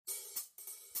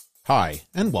Hi,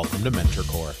 and welcome to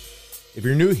MentorCore. If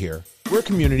you're new here, we're a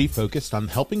community focused on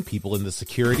helping people in the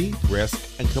security,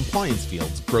 risk, and compliance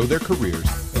fields grow their careers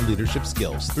and leadership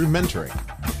skills through mentoring.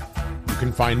 You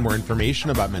can find more information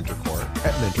about MentorCore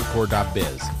at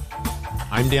mentorcore.biz.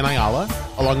 I'm Dan Ayala,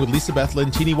 along with Lisa Beth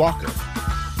Lentini Walker.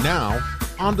 Now,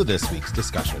 on to this week's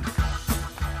discussion.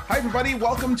 Hi, everybody.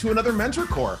 Welcome to another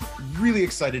MentorCore. Really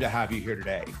excited to have you here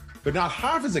today. But not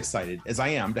half as excited as I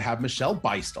am to have Michelle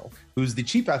Beistle, who's the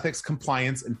Chief Ethics,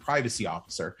 Compliance, and Privacy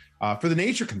Officer for the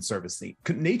Nature Conservancy,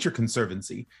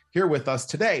 here with us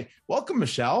today. Welcome,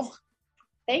 Michelle.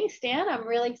 Thanks, Dan. I'm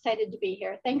really excited to be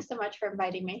here. Thanks so much for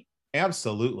inviting me.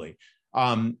 Absolutely.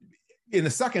 In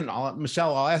a second,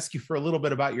 Michelle, I'll ask you for a little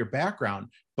bit about your background,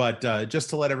 but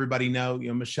just to let everybody know,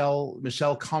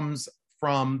 Michelle comes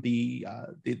from the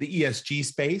ESG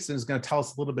space and is going to tell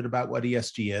us a little bit about what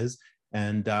ESG is.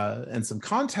 And some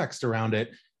context around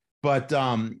it, but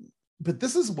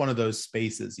this is one of those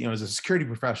spaces. As a security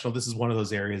professional, this is one of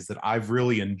those areas that I've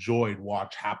really enjoyed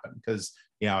watch happen because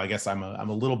I guess I'm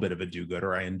a little bit of a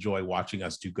do-gooder. I enjoy watching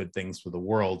us do good things for the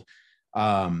world,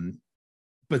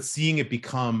 but seeing it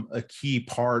become a key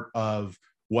part of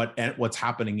what's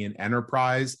happening in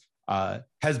enterprise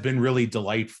has been really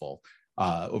delightful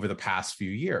over the past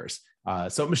few years.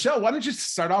 So Michelle, why don't you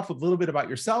start off with a little bit about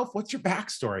yourself? What's your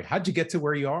backstory? How'd you get to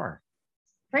where you are?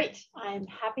 Great. I'm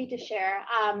happy to share.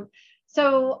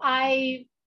 So I,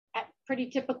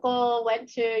 pretty typical,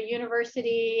 went to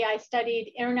university. I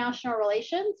studied international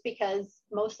relations because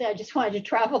mostly I just wanted to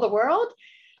travel the world.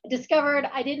 I discovered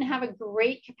I didn't have a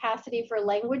great capacity for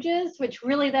languages, which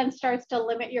really then starts to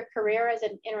limit your career as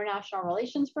an international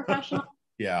relations professional.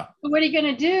 Yeah. What are you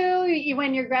going to do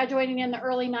when you're graduating in the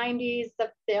early 90s?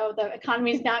 The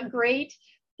economy is not great.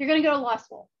 You're going to go to law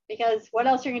school because what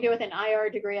else are you going to do with an IR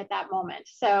degree at that moment?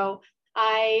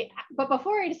 But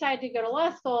before I decided to go to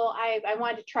law school, I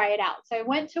wanted to try it out. So I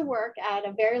went to work at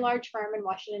a very large firm in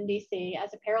Washington, D.C.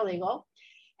 as a paralegal.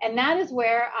 And that is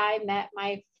where I met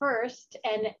my first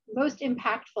and most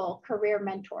impactful career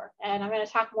mentor. And I'm going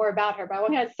to talk more about her, but I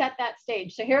want to set that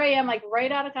stage. So here I am, like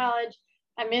right out of college.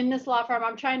 I'm in this law firm.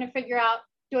 I'm trying to figure out,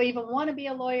 do I even want to be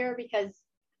a lawyer? Because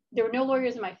there were no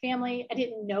lawyers in my family. I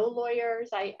didn't know lawyers.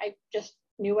 I just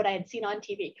knew what I had seen on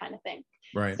TV kind of thing.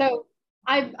 Right. So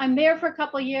I'm there for a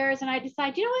couple of years and I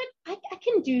decide, I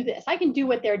can do this. I can do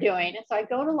what they're doing. And so I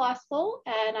go to law school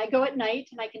and I go at night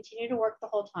and I continue to work the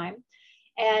whole time.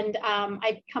 And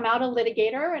I come out a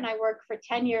litigator and I work for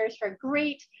 10 years for a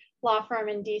great law firm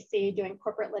in DC doing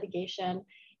corporate litigation.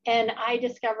 And I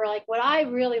discover what I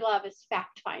really love is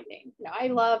fact finding. I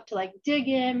love to dig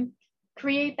in,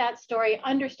 create that story,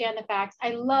 understand the facts.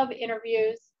 I love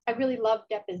interviews. I really love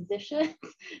depositions.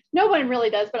 No one really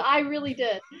does, but I really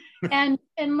did. And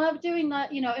love doing the,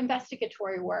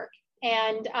 investigatory work.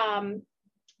 And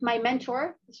my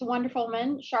mentor, this wonderful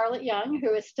woman, Charlotte Young,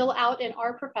 who is still out in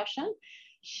our profession,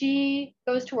 she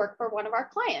goes to work for one of our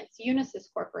clients,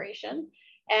 Unisys Corporation.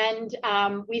 And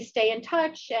we stay in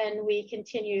touch and we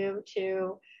continue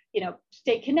to,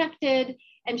 stay connected.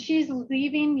 And she's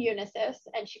leaving Unisys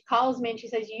and she calls me and she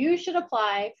says, you should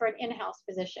apply for an in-house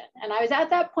position. And I was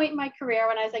at that point in my career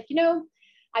when I was like,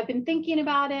 I've been thinking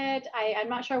about it. I'm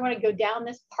not sure I want to go down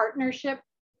this partnership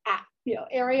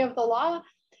area of the law.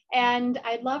 And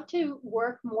I'd love to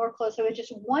work more closely with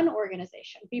just one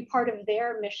organization, be part of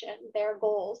their mission, their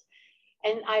goals.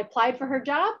 And I applied for her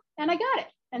job and I got it.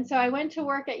 And so I went to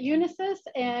work at Unisys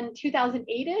in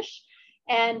 2008-ish,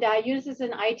 and Unisys is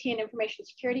an IT and information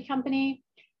security company.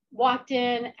 Walked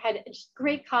in, had just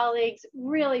great colleagues,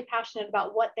 really passionate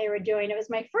about what they were doing. It was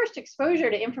my first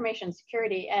exposure to information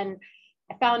security, and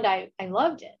I found I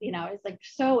loved it. I was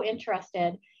so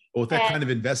interested. Well, with that kind of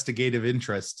investigative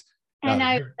interest,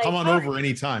 and come on over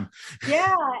anytime.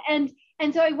 Yeah, and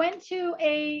so I went to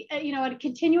a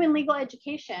continuing legal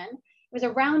education. It was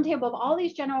a roundtable of all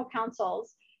these general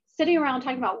counsels sitting around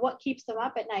talking about what keeps them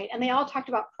up at night. And they all talked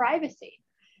about privacy.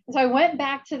 And so I went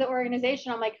back to the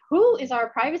organization. I'm like, who is our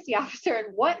privacy officer and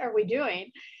what are we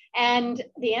doing? And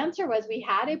the answer was we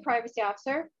had a privacy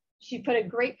officer. She put a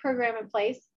great program in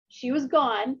place. She was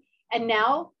gone. And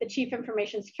now the chief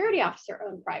information security officer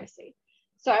owned privacy.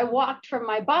 So I walked from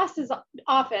my boss's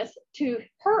office to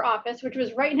her office, which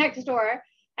was right next door.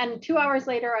 And 2 hours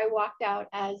later, I walked out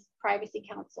as privacy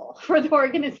counsel for the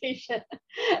organization.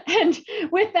 And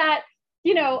with that,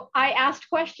 I asked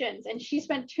questions and she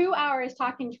spent 2 hours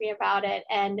talking to me about it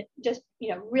and just,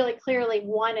 really clearly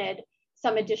wanted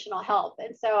some additional help.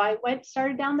 And so I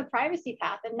started down the privacy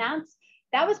path. And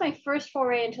that was my first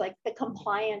foray into the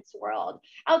compliance world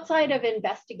outside of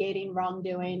investigating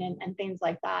wrongdoing and things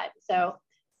like that. So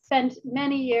spent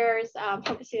many years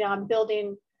focusing on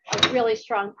building a really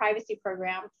strong privacy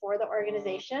program for the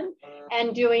organization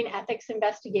and doing ethics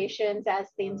investigations as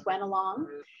things went along.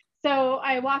 So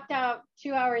I walked out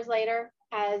 2 hours later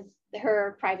as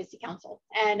her privacy counsel,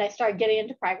 and I started getting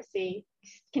into privacy,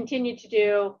 continued to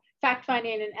do fact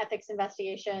finding and ethics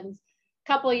investigations.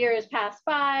 A couple of years passed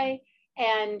by,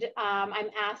 and I'm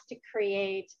asked to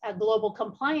create a global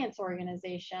compliance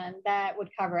organization that would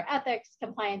cover ethics,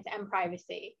 compliance, and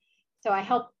privacy. So I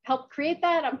helped create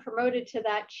that. I'm promoted to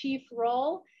that chief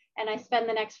role, and I spend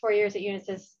the next 4 years at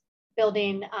Unisys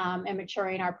building and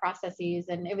maturing our processes,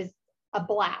 and it was a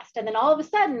blast. And then all of a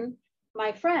sudden,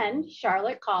 my friend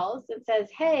Charlotte calls and says,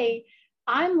 "Hey,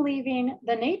 I'm leaving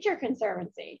the Nature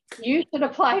Conservancy. You should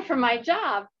apply for my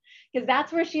job," because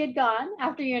that's where she had gone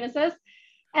after Unisys.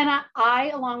 And I,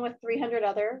 along with 300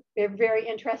 other very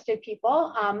interested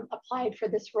people, applied for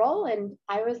this role, and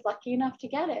I was lucky enough to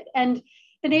get it. And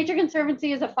the Nature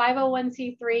Conservancy is a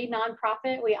 501c3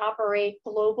 nonprofit. We operate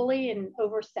globally in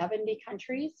over 70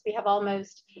 countries. We have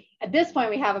at this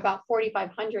point, we have about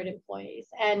 4,500 employees.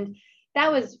 And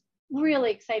that was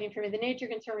really exciting for me. The Nature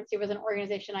Conservancy was an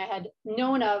organization I had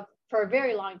known of for a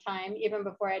very long time, even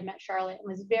before I had met Charlotte, and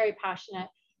was very passionate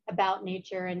about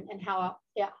nature and how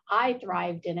I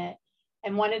thrived in it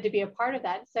and wanted to be a part of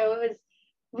that. So it was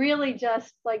really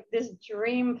just like this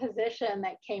dream position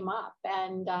that came up,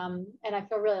 and I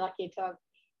feel really lucky to have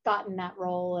gotten that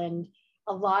role. And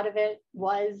a lot of it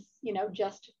was,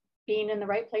 just being in the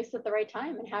right place at the right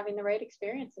time and having the right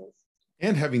experiences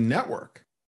and having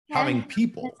having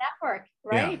people. The network,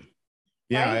 right?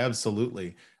 Yeah, right?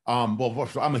 Absolutely. Well,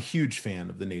 I'm a huge fan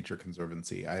of the Nature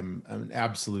Conservancy. I'm an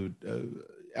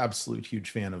absolute huge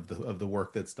fan of the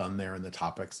work that's done there and the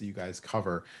topics that you guys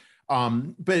cover.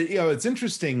 But it's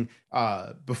interesting.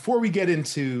 Before we get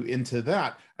into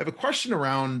that, I have a question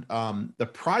around the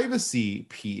privacy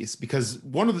piece, because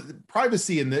one of the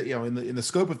privacy in the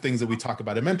scope of things that we talk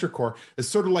about at MentorCore is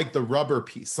sort of like the rubber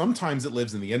piece. Sometimes it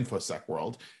lives in the InfoSec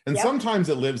world, and sometimes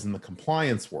it lives in the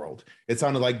compliance world. It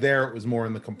sounded like it was more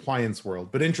in the compliance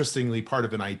world, but interestingly, part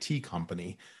of an IT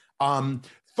company.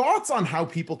 Thoughts on how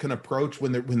people can approach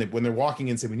when they're walking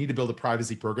in and say, we need to build a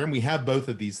privacy program. We have both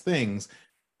of these things.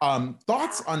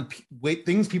 Thoughts on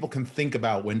things people can think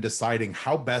about when deciding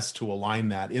how best to align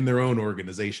that in their own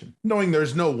organization, knowing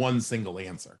there's no one single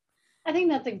answer. I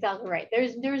think that's exactly right.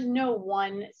 There's no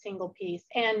one single piece.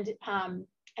 And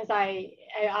as I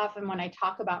often, when I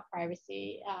talk about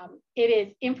privacy, it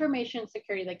is information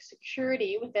security, like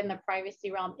security within the privacy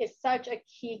realm is such a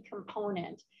key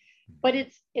component, but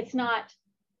it's not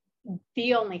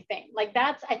the only thing. Like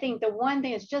I think the one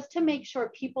thing is just to make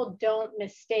sure people don't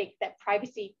mistake that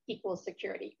privacy equals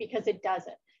security, because it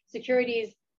doesn't. Security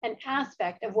is an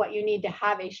aspect of what you need to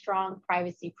have a strong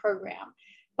privacy program.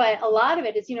 But a lot of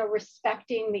it is,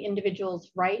 respecting the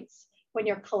individual's rights when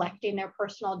you're collecting their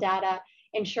personal data,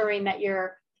 ensuring that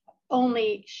you're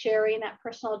only sharing that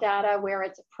personal data where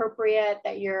it's appropriate,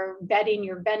 that you're vetting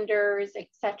your vendors, et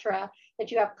cetera, that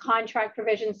you have contract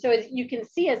provisions. So as you can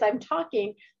see, as I'm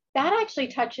talking, that actually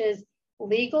touches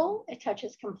legal, it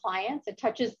touches compliance, it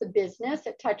touches the business,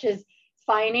 it touches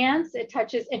finance, it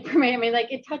touches information. I mean,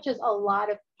 it touches a lot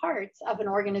of parts of an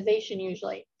organization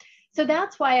usually. So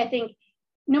that's why I think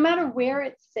no matter where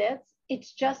it sits,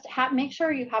 it's just make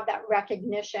sure you have that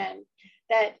recognition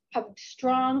that a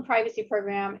strong privacy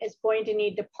program is going to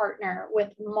need to partner with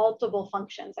multiple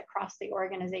functions across the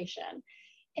organization.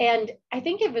 And I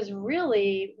think it was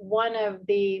really one of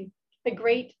the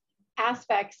great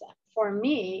aspects for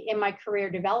me in my career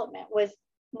development was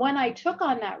when I took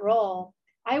on that role,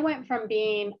 I went from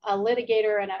being a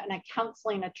litigator and a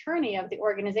counseling attorney of the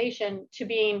organization to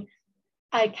being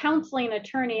a counseling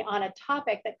attorney on a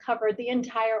topic that covered the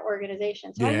entire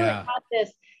organization. So I really had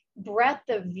this breadth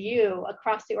of view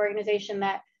across the organization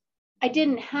that I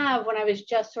didn't have when I was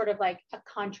just sort of like a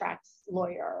contracts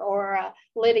lawyer or a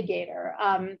litigator.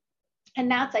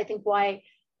 And that's, I think, why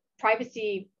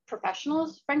privacy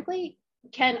professionals, frankly,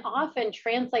 can often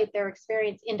translate their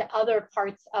experience into other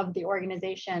parts of the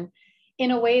organization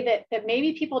in a way that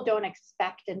maybe people don't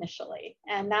expect initially.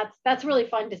 And that's really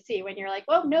fun to see when you're like,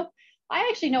 oh, nope, I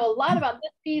actually know a lot about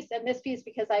this piece and this piece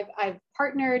because I've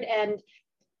partnered. And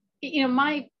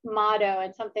my motto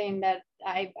and something that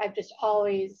I've just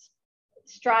always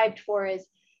strived for is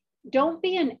don't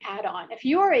be an add-on. If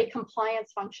you are a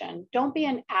compliance function, don't be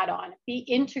an add-on, be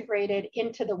integrated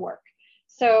into the work.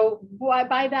 So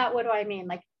by that, what do I mean?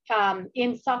 Like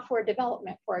in software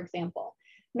development, for example,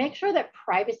 make sure that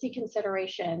privacy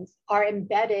considerations are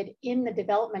embedded in the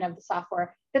development of the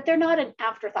software, that they're not an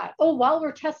afterthought. Oh, while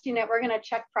we're testing it, we're going to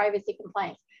check privacy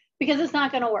compliance. because it's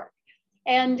not going to work.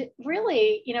 And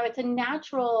really, it's a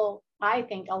natural, I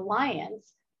think,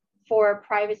 alliance for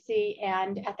privacy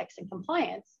and ethics and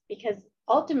compliance, because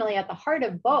ultimately at the heart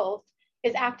of both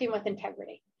is acting with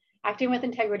integrity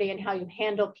in how you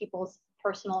handle people's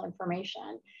personal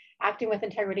information, acting with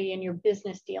integrity in your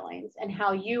business dealings and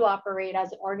how you operate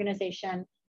as an organization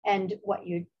and what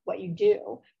you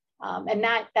do. And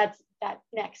that's that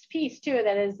next piece too,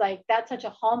 that is like, that's such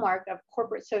a hallmark of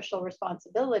corporate social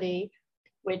responsibility,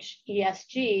 which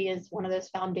ESG is one of those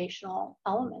foundational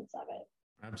elements of it.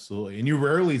 Absolutely. And you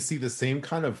rarely see the same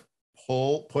kind of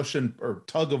push or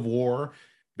tug of war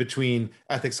between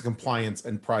ethics and compliance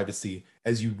and privacy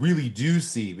as you really do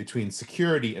see between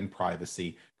security and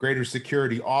privacy. Greater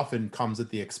security often comes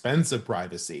at the expense of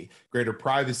privacy. Greater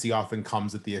privacy often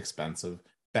comes at the expense of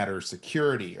better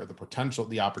security, or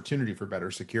the opportunity for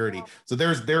better security. So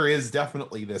there is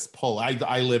definitely this pull.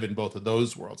 I live in both of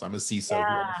those worlds. I'm a CISO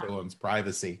who also owns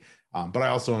privacy, but I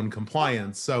also own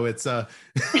compliance. So it's you've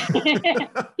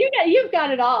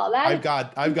got it all. I've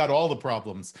got all the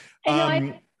problems.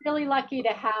 I'm really lucky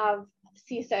to have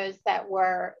CISOs that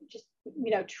were just,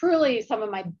 truly some of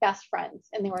my best friends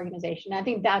in the organization. I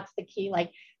think that's the key,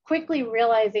 like quickly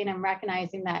realizing and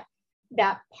recognizing that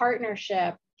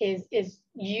partnership is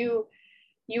you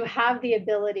have the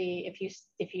ability,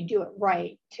 if you do it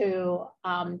right, to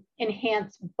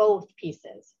enhance both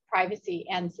pieces, privacy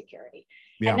and security.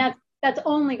 Yeah. And that's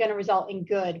only going to result in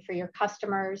good for your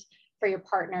customers, for your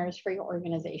partners, for your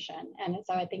organization. And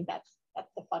so I think that's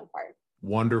the fun part.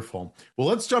 Wonderful. Well,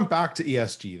 let's jump back to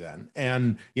ESG then.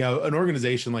 And, an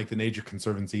organization like the Nature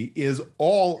Conservancy is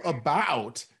all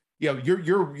about,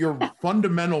 your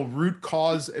fundamental root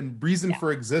cause and reason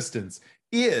for existence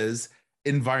is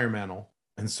environmental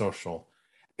and social.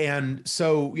 And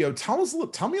so,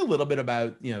 tell me a little bit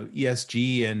about,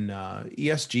 ESG and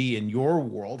ESG in your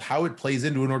world, how it plays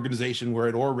into an organization where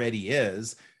it already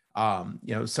is,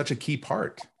 such a key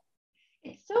part.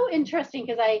 It's so interesting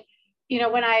because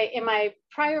when in my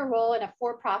prior role in a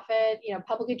for-profit,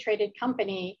 publicly traded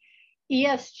company,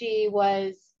 ESG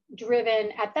was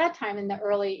driven at that time in the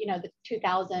early, the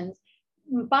 2000s,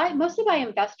 mostly by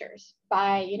investors,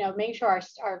 by, making sure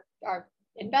our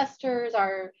investors,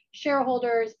 our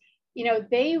shareholders,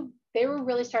 they were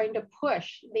really starting to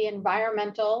push the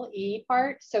environmental E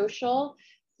part, social,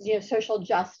 social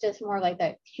justice, more like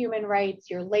the human rights,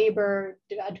 your labor,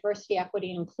 diversity,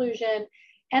 equity, and inclusion,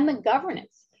 and the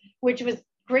governance, which was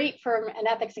great from an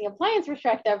ethics and compliance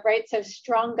perspective, right? So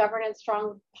strong governance,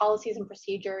 strong policies and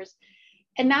procedures.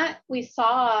 And that we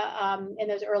saw in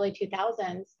those early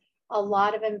 2000s, a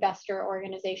lot of investor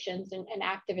organizations and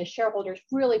activist shareholders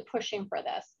really pushing for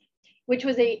this, which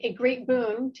was a great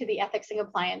boon to the ethics and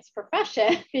compliance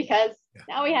profession, because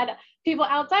now we had people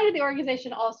outside of the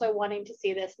organization also wanting to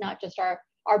see this, not just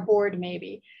our board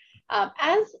maybe.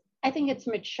 As I think it's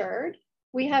matured,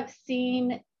 we have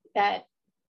seen that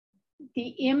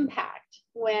the impact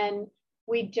when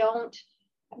we don't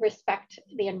respect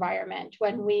the environment,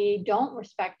 when we don't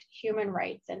respect human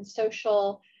rights and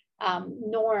social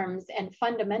norms and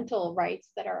fundamental rights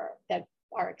that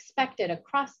are expected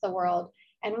across the world,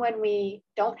 and when we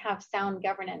don't have sound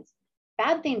governance,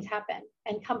 bad things happen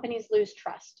and companies lose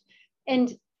trust.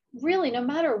 And really, no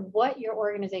matter what your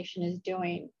organization is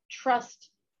doing,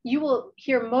 trust, you will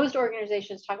hear most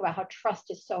organizations talk about how trust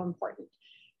is so important.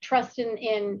 Trust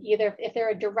in either, if they're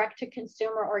a direct to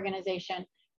consumer organization,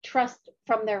 trust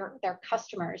from their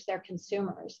customers, their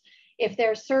consumers. If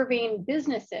they're serving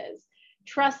businesses,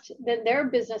 trust that their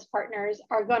business partners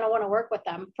are going to want to work with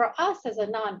them. For us as a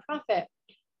nonprofit,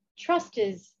 trust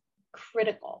is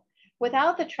critical.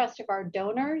 Without the trust of our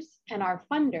donors and our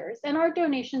funders, and our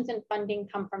donations and funding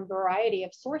come from a variety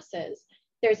of sources.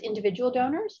 There's individual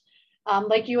donors,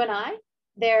 like you and I.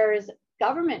 There's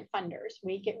government funders.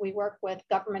 We work with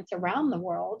governments around the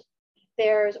world.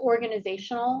 There's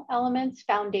organizational elements,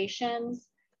 foundations.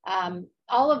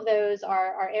 All of those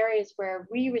are areas where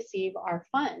we receive our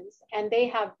funds, and they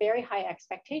have very high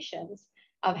expectations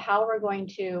of how we're going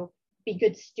to be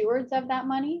good stewards of that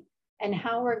money and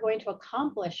how we're going to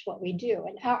accomplish what we do.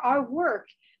 And our work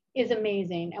is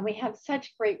amazing, and we have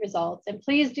such great results. And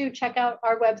please do check out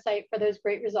our website for those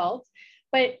great results.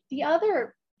 But the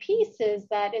other piece is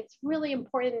that it's really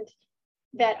important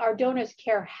that our donors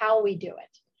care how we do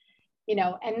it,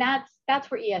 and that's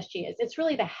where ESG is. It's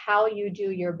really the how you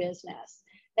do your business,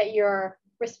 that you're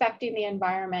respecting the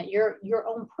environment, your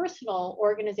own personal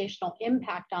organizational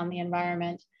impact on the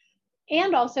environment,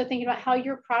 and also thinking about how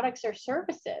your products or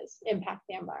services impact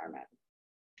the environment.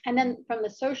 And then from the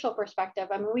social perspective,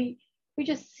 I mean, we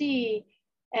just see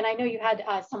And I know you had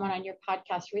someone on your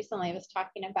podcast recently was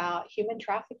talking about human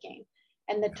trafficking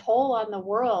and the toll on the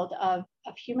world of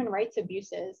human rights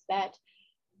abuses that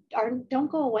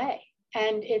don't go away.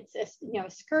 And it's a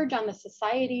scourge on the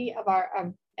society of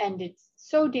and it's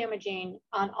so damaging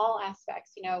on all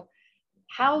aspects.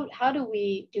 How do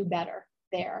we do better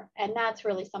there? And that's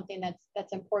really something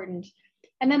that's important.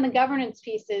 And then the governance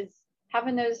piece is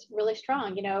having those really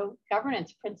strong,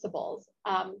 governance principles,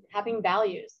 having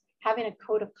values, having a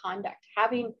code of conduct,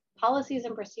 having policies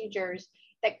and procedures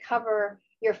that cover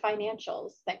your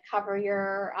financials, that cover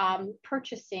your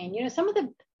purchasing, some of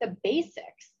the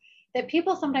basics that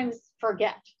people sometimes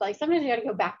forget. Like sometimes you got to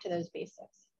go back to those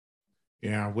basics.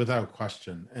 Yeah, without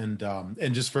question. And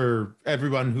just for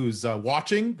everyone who's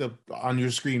watching, on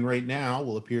your screen right now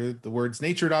will appear the words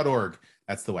nature.org.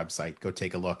 That's the website. Go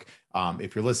take a look.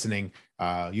 If you're listening,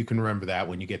 you can remember that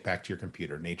when you get back to your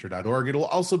computer, nature.org. It'll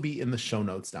also be in the show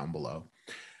notes down below.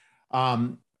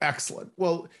 Excellent.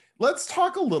 Well, let's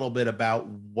talk a little bit about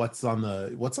what's on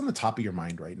the top of your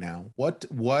mind right now. What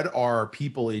are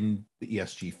people in the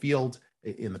ESG field,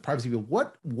 in the privacy field?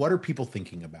 What are people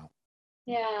thinking about?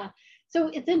 Yeah. So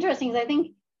it's interesting because I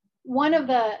think one of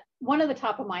the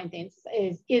top of mind things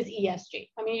is ESG.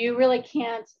 I mean, you really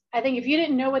can't. I think if you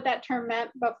didn't know what that term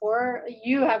meant before,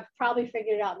 you have probably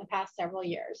figured it out in the past several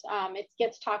years. It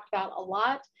gets talked about a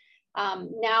lot.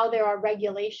 Now there are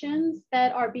regulations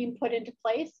that are being put into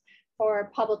place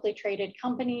for publicly traded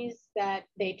companies that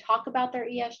they talk about their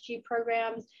ESG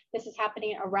programs. This is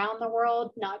happening around the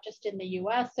world, not just in the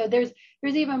US. So there's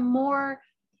even more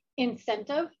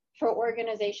incentive for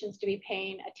organizations to be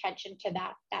paying attention to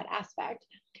that aspect.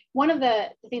 One of the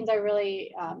things I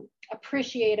really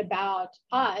appreciate about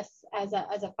us as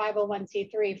a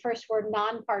 501c3, first, we're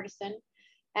nonpartisan.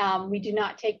 We do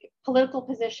not take political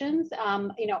positions.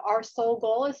 Our sole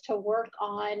goal is to work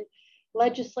on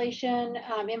legislation,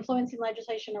 influencing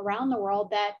legislation around the world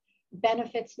that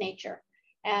benefits nature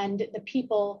and the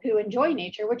people who enjoy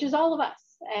nature, which is all of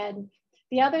us. And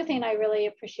the other thing I really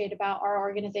appreciate about our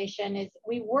organization is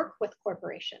we work with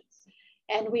corporations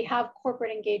and we have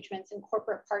corporate engagements and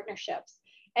corporate partnerships.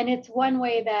 And it's one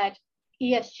way that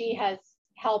ESG has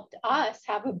helped us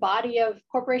have a body of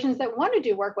corporations that want to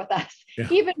do work with us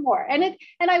even more. And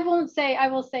I will say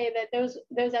that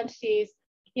those entities,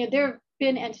 there have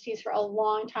been entities for a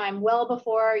long time, well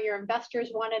before your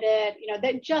investors wanted it,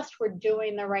 that just were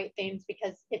doing the right things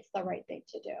because it's the right thing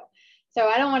to do. So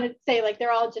I don't want to say like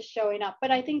they're all just showing up,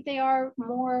 but I think they are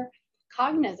more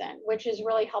cognizant, which is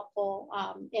really helpful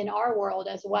in our world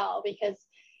as well, because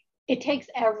it takes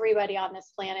everybody on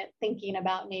this planet thinking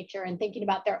about nature and thinking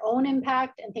about their own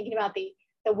impact and thinking about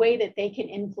the way that they can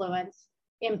influence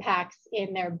impacts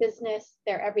in their business,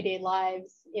 their everyday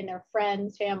lives, in their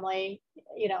friends, family,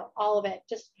 all of it.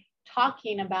 Just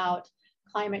talking about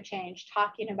climate change,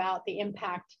 talking about the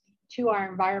impact to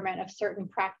our environment of certain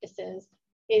practices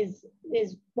is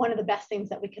one of the best things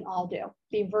that we can all do.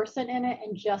 Be versant in it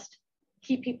and just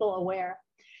keep people aware.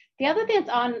 The other thing that's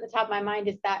on the top of my mind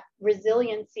is that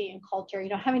resiliency and culture.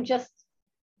 Having just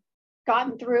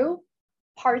gotten through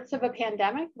parts of a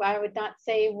pandemic, I would not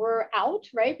say we're out,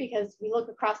 right? Because we look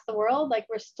across the world, like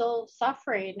we're still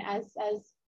suffering as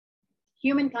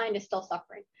humankind is still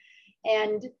suffering.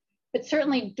 But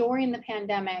certainly during the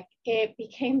pandemic, it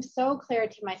became so clear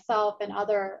to myself and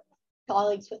other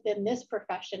colleagues within this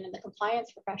profession, in the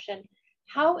compliance profession,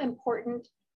 how important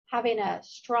having a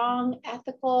strong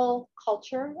ethical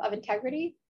culture of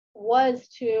integrity was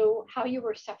to how you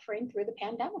were suffering through the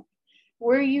pandemic.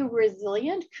 Were you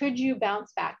resilient? Could you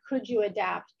bounce back? Could you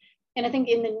adapt? And I think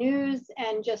in the news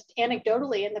and just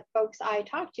anecdotally in the folks I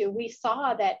talked to, we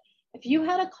saw that if you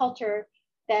had a culture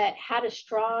that had a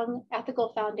strong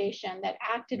ethical foundation, that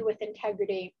acted with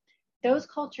integrity, those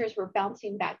cultures were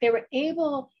bouncing back. They were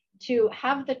able to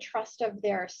have the trust of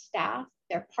their staff,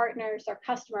 their partners, their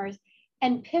customers,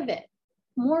 and pivot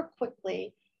more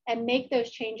quickly and make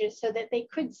those changes so that they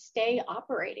could stay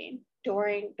operating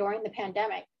during the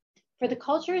pandemic. For the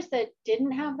cultures that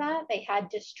didn't have that, they had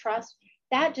distrust.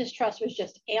 That distrust was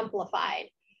just amplified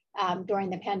during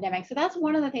the pandemic. So that's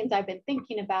one of the things I've been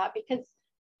thinking about, because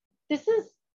this is,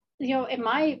 in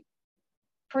my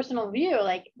personal view,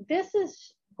 like this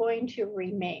is going to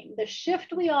remain. The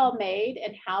shift we all made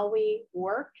in how we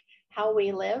work, how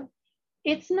we live,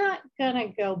 it's not going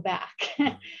to go back.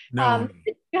 No.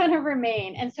 It's going to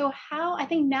remain. And so I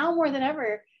think now more than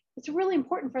ever, it's really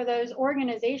important for those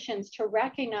organizations to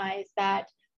recognize that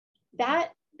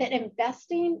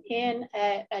investing in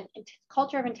a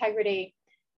culture of integrity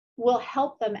will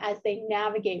help them as they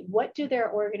navigate what do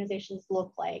their organizations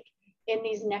look like in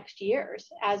these next years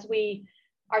as we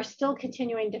are still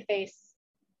continuing to face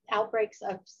outbreaks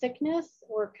of sickness.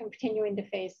 We're continuing to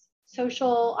face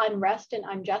social unrest and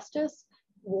injustice,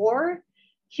 war,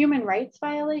 human rights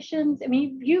violations. I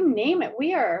mean, you name it.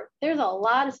 There's a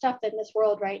lot of stuff in this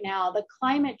world right now. The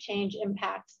climate change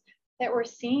impacts that we're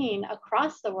seeing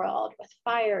across the world with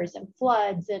fires and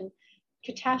floods and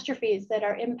catastrophes that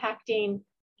are impacting,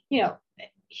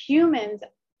 humans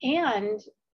and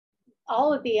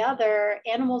all of the other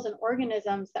animals and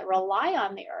organisms that rely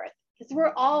on the earth, because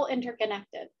we're all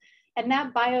interconnected. And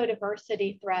that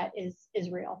biodiversity threat is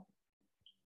real.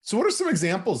 So what are some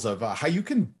examples of how you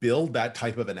can build that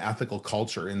type of an ethical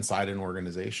culture inside an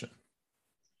organization?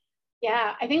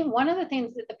 Yeah, I think one of the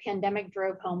things that the pandemic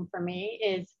drove home for me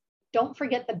is don't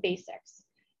forget the basics.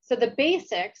 So the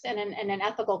basics in an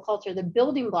ethical culture, the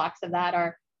building blocks of that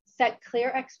are set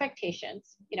clear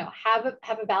expectations, have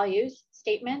a values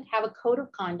statement, have a code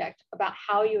of conduct about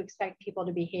how you expect people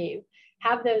to behave,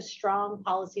 have those strong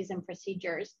policies and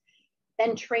procedures,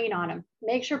 then train on them.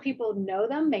 Make sure people know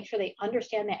them, make sure they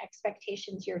understand the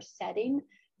expectations you're setting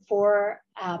for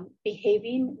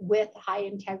behaving with high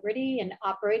integrity and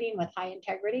operating with high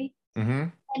integrity. Mm-hmm.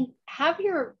 And have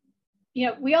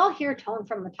we all hear tone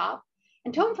from the top,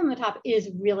 and tone from the top is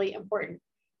really important.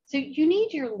 So you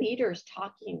need your leaders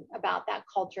talking about that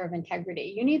culture of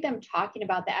integrity. You need them talking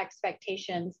about the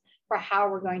expectations for how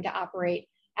we're going to operate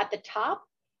at the top,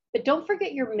 but don't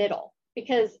forget your middle,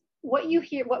 because what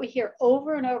we hear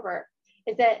over and over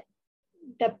is that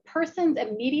the person's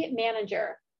immediate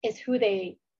manager is who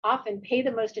they often pay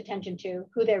the most attention to,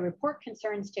 who they report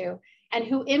concerns to, and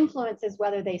who influences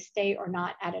whether they stay or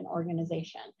not at an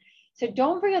organization. So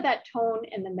don't forget that tone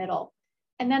in the middle.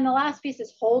 And then the last piece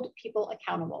is hold people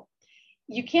accountable.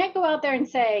 You can't go out there and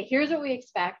say, here's what we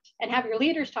expect, and have your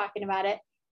leaders talking about it,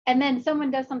 and then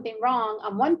someone does something wrong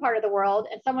on one part of the world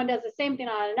and someone does the same thing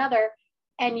on another,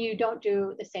 and you don't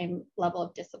do the same level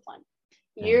of discipline.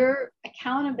 Your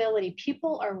accountability,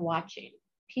 people are watching.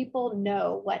 People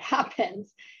know what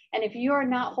happens. And if you are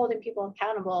not holding people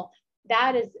accountable,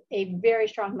 that is a very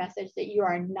strong message that you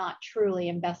are not truly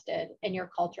invested in your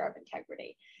culture of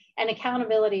integrity. And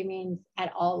accountability means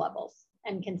at all levels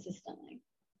and consistently.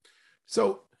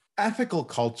 So ethical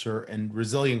culture and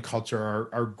resilient culture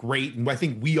are great. And I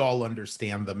think we all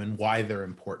understand them and why they're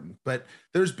important. But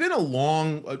there's been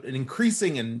an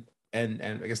increasing and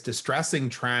I guess distressing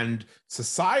trend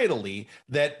societally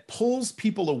that pulls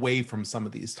people away from some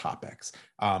of these topics.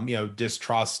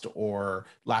 Distrust or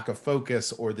lack of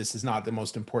focus, or this is not the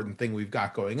most important thing we've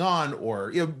got going on,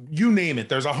 or you name it.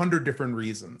 There's 100 different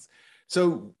reasons.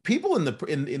 So people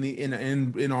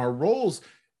in our roles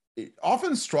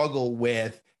often struggle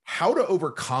with how to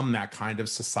overcome that kind of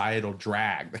societal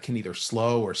drag that can either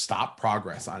slow or stop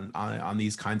progress on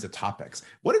these kinds of topics.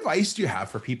 What advice do you have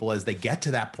for people as they get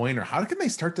to that point, or how can they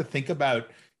start to think about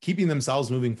keeping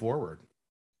themselves moving forward?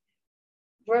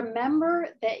 Remember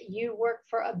that you work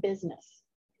for a business,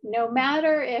 no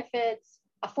matter if it's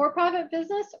a for-profit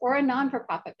business or a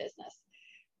non-for-profit business.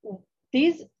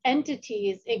 These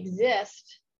entities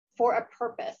exist for a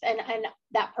purpose, and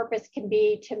that purpose can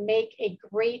be to make a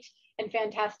great and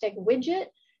fantastic widget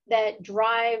that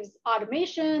drives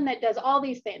automation, that does all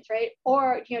these things, right?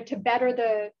 Or to better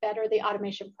the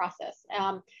automation process.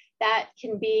 That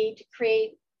can be to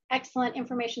create excellent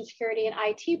information security and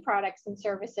IT products and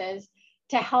services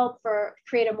to help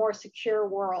create a more secure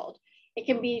world. It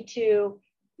can be to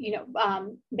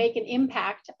make an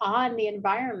impact on the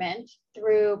environment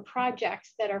through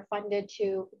projects that are funded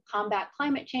to combat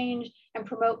climate change and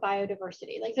promote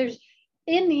biodiversity.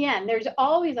 In the end, there's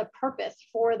always a purpose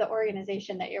for the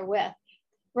organization that you're with.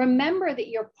 Remember that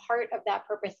you're part of that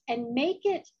purpose, and make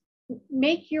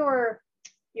your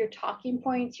talking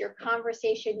points, your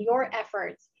conversation, your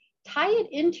efforts, tie it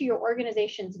into your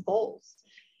organization's goals.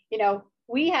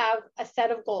 We have a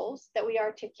set of goals that we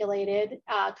articulated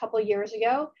a couple of years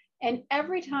ago. And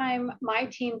every time my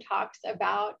team talks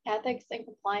about ethics and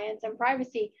compliance and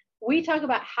privacy, we talk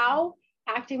about how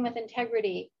acting with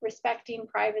integrity, respecting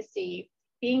privacy,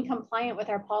 being compliant with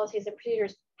our policies and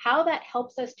procedures, how that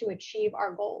helps us to achieve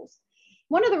our goals.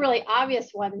 One of the really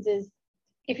obvious ones is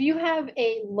if you have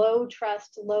a low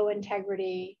trust, low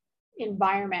integrity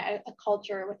environment, a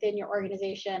culture within your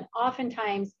organization,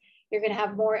 oftentimes you're going to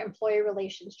have more employee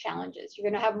relations challenges. You're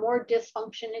going to have more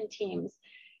dysfunction in teams.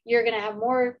 You're going to have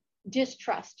more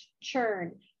distrust,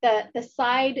 churn, the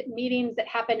side meetings that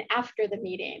happen after the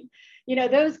meeting,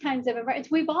 those kinds of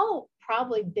environments. We've all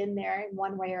probably been there in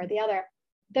one way or the other.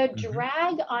 The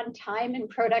drag on time and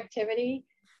productivity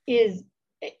it's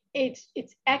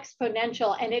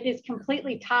exponential, and it is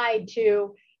completely tied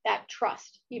to that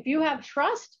trust. If you have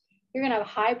trust, you're going to have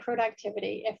high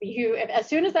productivity. If as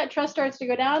soon as that trust starts to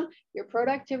go down, your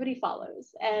productivity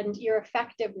follows and your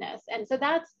effectiveness. And so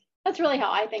that's really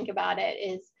how I think about it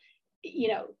is,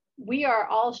 we are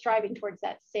all striving towards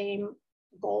that same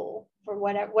goal for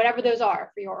whatever those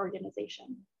are for your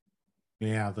organization.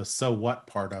 Yeah, the so what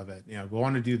part of it. We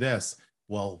want to do this.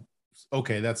 Well,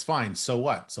 okay, that's fine. So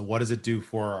what? So what does it do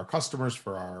for our customers,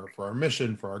 for our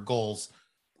mission, for our goals?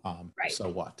 Right. So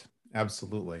what?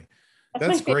 Absolutely.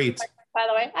 That's great. Question, by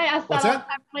the way, I asked What's that all the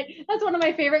time. Like, that's one of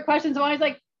my favorite questions. I'm always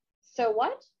like, so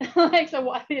what? Like, so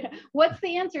what? What's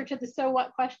the answer to the so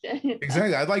what question?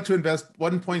 Exactly. I'd like to invest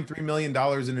 $1.3 million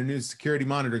in a new security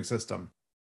monitoring system.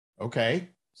 Okay.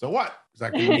 So what? Does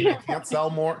that mean I can't sell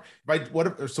more?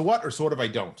 So what if I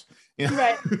don't?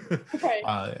 Right.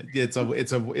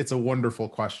 It's a wonderful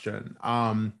question.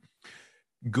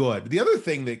 Good. The other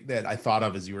thing that I thought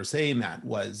of as you were saying that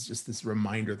was just this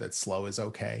reminder that slow is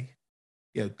okay.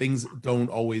 Things don't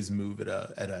always move at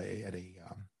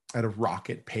a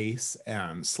rocket pace,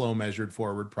 and slow measured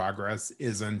forward progress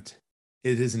isn't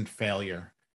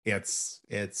failure. It's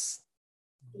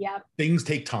things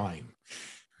take time.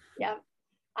 Yeah.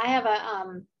 I have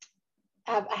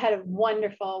I had a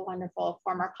wonderful, wonderful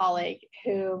former colleague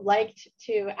who liked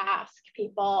to ask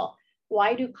people,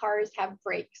 why do cars have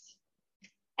brakes?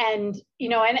 And,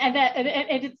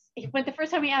 it's, but the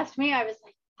first time he asked me, I was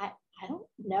like, I don't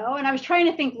know. And I was trying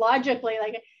to think logically,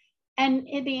 and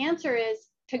the answer is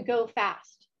to go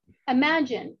fast.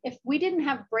 Imagine if we didn't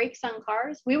have brakes on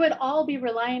cars, we would all be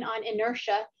relying on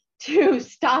inertia to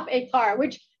stop a car,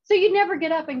 so you'd never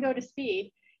get up and go to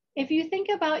speed. If you think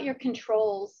about your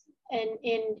controls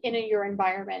in your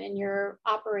environment and you're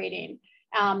operating,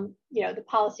 the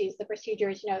policies, the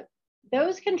procedures,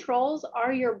 those controls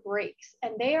are your brakes,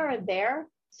 and they are there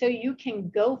so you can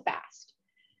go fast.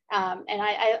 And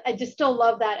I just still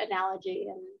love that analogy.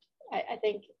 And I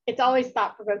think it's always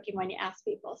thought provoking when you ask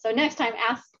people. So next time,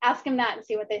 ask them that and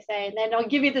see what they say. And then I'll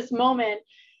give you this moment,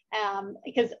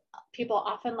 because people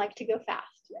often like to go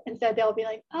fast. And so they'll be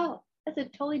like, oh, that's a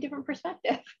totally different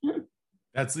perspective.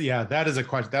 That is a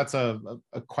question. That's a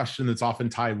question that's often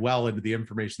tied well into the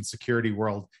information security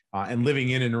world, and living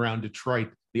in and around Detroit,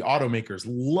 the automakers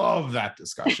love that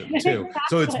discussion too. Exactly.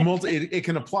 So it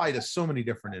can apply to so many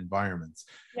different environments.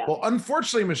 Yeah. Well,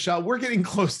 unfortunately, Michelle, we're getting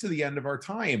close to the end of our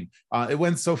time. It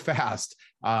went so fast.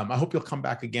 I hope you'll come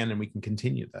back again and we can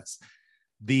continue this.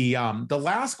 The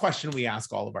last question we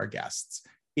ask all of our guests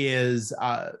is,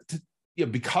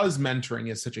 because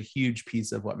mentoring is such a huge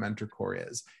piece of what MentorCore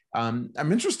is,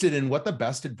 I'm interested in what the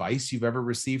best advice you've ever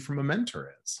received from a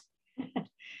mentor is.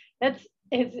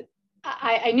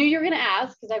 I knew you were going to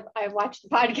ask because I watched the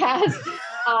podcast.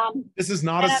 This is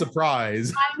not a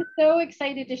surprise. I'm so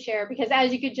excited to share because,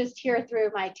 as you could just hear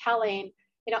through my telling,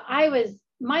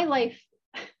 my life,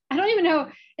 I don't even know,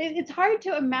 it's hard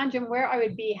to imagine where I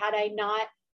would be had I not,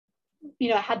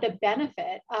 had the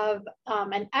benefit of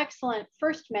an excellent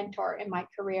first mentor in my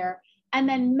career, and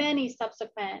then many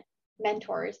subsequent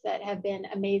mentors that have been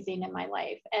amazing in my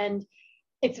life. And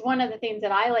it's one of the things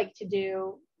that I like to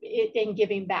do in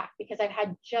giving back, because I've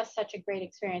had just such a great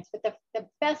experience. But the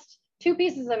best two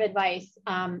pieces of advice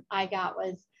I got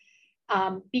was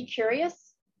be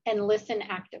curious and listen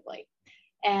actively.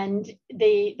 And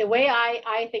the way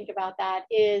I think about that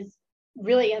is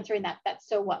really answering that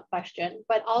so what question,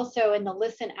 but also in the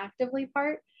listen actively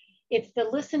part, it's the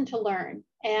listen to learn.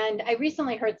 And I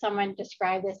recently heard someone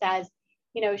describe this as,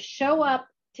 show up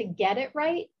to get it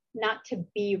right, not to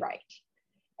be right.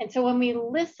 And so when we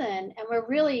listen and we're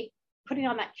really putting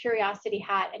on that curiosity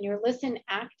hat and you're listening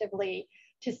actively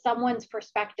to someone's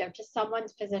perspective, to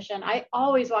someone's position, I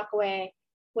always walk away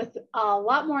with a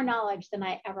lot more knowledge than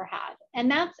I ever had. And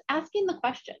that's asking the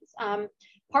questions.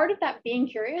 Part of that being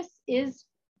curious is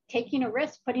taking a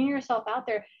risk, putting yourself out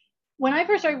there. When I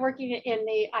first started working in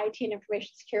the IT and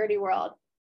information security world,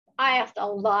 I asked a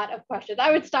lot of questions.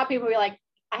 I would stop people and be like,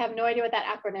 I have no idea what that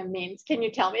acronym means. Can you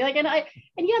tell me?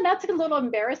 And that's a little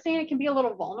embarrassing. It can be a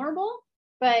little vulnerable,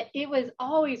 but it was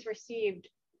always received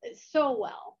so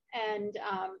well. And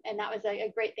that was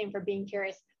a great thing for being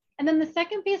curious. And then the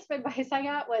second piece of advice I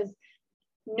got was,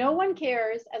 no one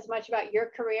cares as much about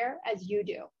your career as you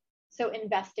do. So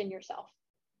invest in yourself.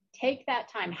 Take that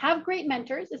time. Have great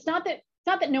mentors. It's not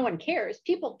that no one cares.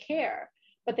 People care,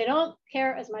 but they don't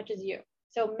care as much as you.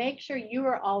 So make sure you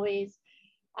are always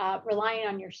relying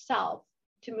on yourself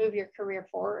to move your career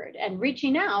forward and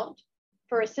reaching out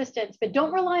for assistance, but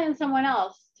don't rely on someone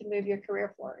else to move your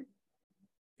career forward.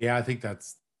 Yeah, I think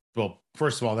well,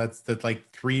 first of all, that's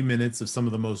like 3 minutes of some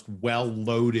of the most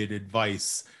well-loaded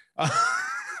advice.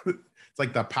 It's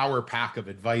like the power pack of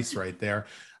advice right there.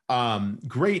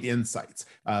 Great insights.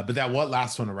 But that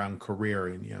last one around career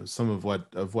and, some of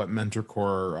what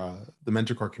MentorCore, the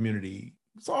MentorCore community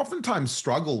oftentimes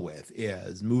struggle with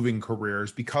is moving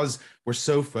careers because we're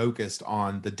so focused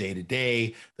on the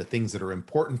day-to-day, the things that are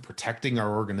important, protecting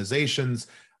our organizations,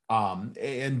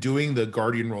 and doing the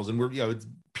guardian roles. And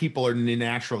people are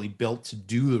naturally built to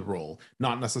do the role,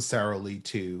 not necessarily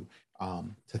to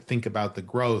think about the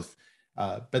growth.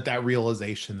 But that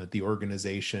realization that the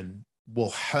organization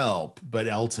will help, but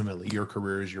ultimately your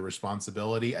career is your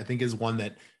responsibility, I think is one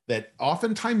that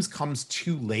oftentimes comes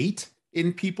too late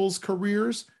in people's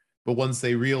careers. But once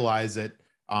they realize it,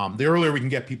 the earlier we can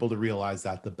get people to realize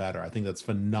that, the better. I think that's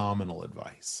phenomenal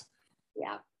advice.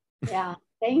 Yeah.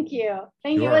 Thank you.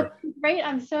 Sure. It's great.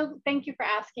 Thank you for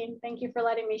asking. Thank you for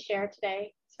letting me share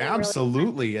today.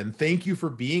 Absolutely. And thank you for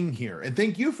being here. And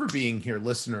thank you for being here,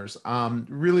 listeners.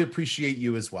 Really appreciate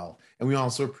you as well. And we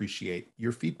also appreciate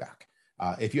your feedback.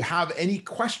 If you have any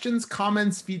questions,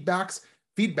 comments,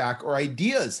 feedback, or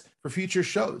ideas for future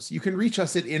shows, you can reach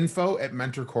us at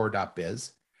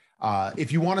info@mentorcore.biz.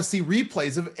 If you want to see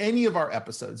replays of any of our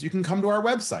episodes, you can come to our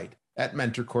website at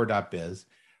mentorcore.biz.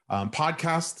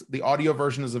 Podcast, the audio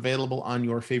version is available on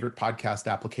your favorite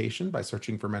podcast application by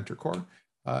searching for MentorCore.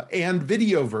 And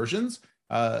video versions,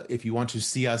 if you want to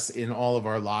see us in all of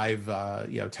our live,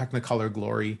 Technicolor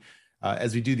glory,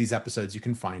 as we do these episodes, you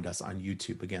can find us on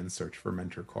YouTube. Again, search for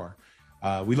MentorCore.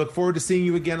 We look forward to seeing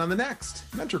you again on the next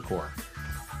MentorCore.